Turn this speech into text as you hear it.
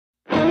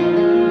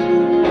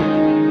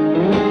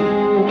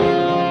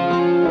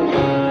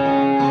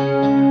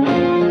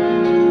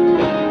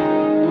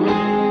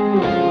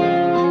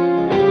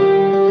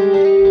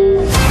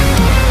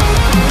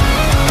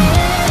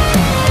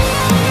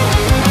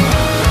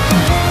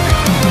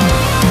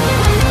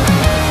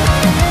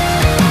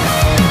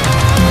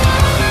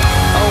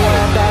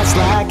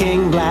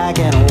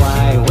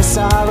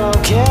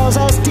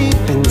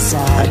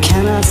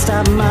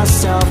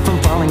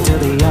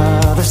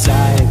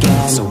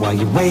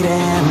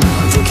fading,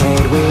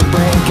 decayed we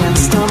break and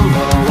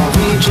stumble while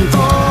reaching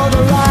for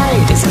the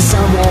light. Is there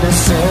somewhere to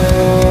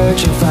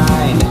search and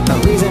find a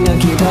reason to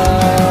keep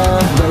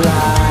up the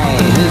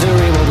line?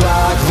 Misery will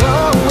block the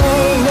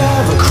way,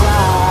 never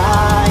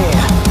cry,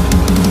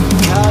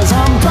 'cause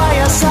I'm by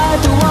your side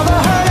through all the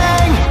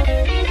hurting.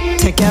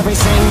 Take every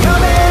single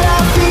bit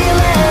of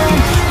feeling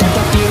that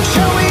the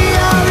future we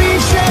are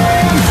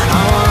reaching.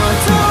 I want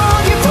to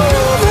hold you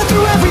further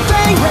through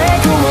everything,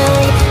 break away,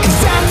 'cause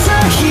that's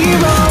a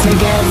hero.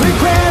 Take every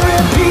prayer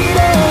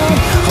repeating,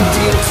 hold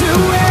dear to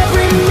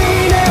every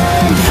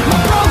meaning. My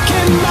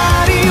broken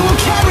body will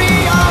carry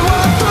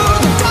onward through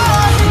the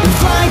dark and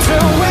fly to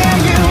where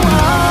you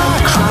are.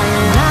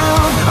 Crying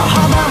out, a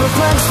heart that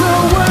reflects the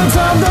words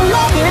of the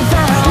love it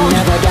found.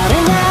 Never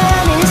doubting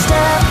any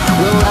step,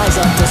 we'll rise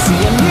up to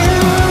see a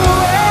new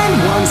end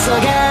once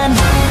again.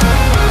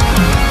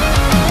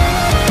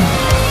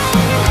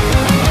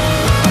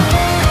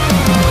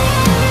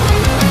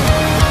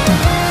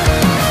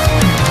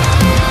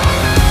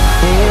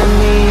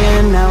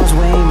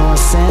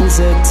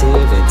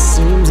 Sensitive, it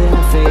seems in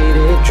a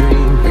faded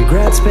dream.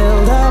 Regrets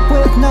build up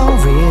with no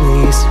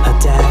release, a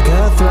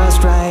dagger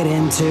thrust right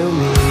into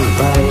me.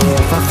 But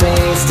if our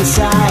fates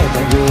decide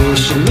that we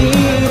should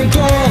meet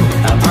again,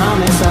 I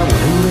promise I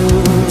wouldn't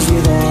lose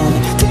you then.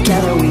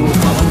 Together we will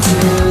fall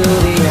until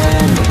the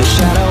end. The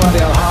shadow of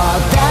your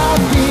heart that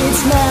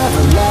beats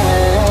never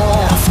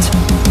left.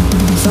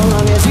 So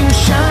long as you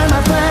shine,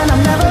 my friend,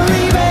 I'm never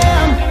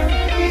leaving.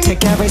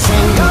 Take every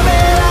single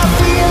bit of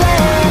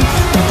feeling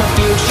that the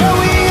future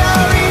we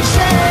are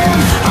reaching.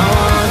 I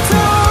want to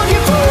hold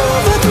you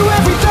further through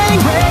everything,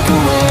 break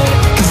away,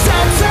 'cause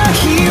that's a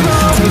hero.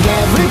 Take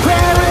every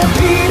prayer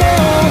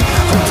repeating,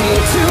 hold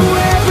dear to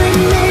every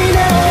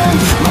meaning.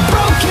 My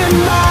broken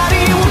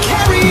body will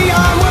carry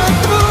onward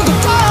through the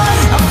dark.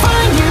 I'll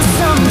find you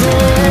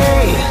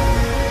someday.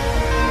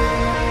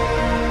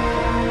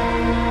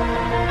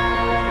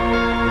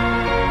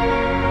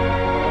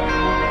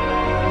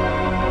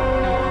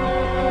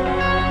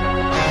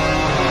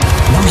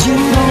 No, you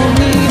don't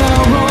need a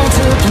role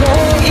to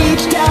play.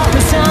 Each doubt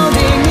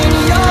resounding in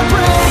your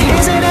brain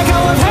is an echo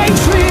of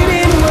hatred,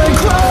 inward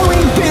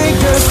growing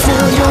bigger.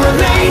 Still you're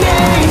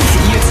remaining.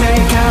 You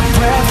take a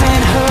breath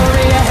and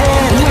hurry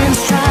ahead.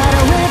 Winds try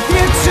to rip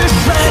you to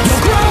shreds.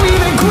 You'll grow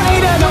even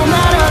greater no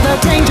matter the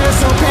danger.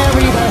 So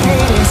bury the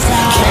hate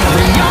inside.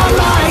 Carry on,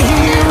 my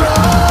hero.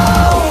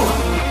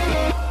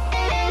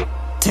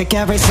 Take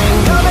every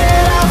single bit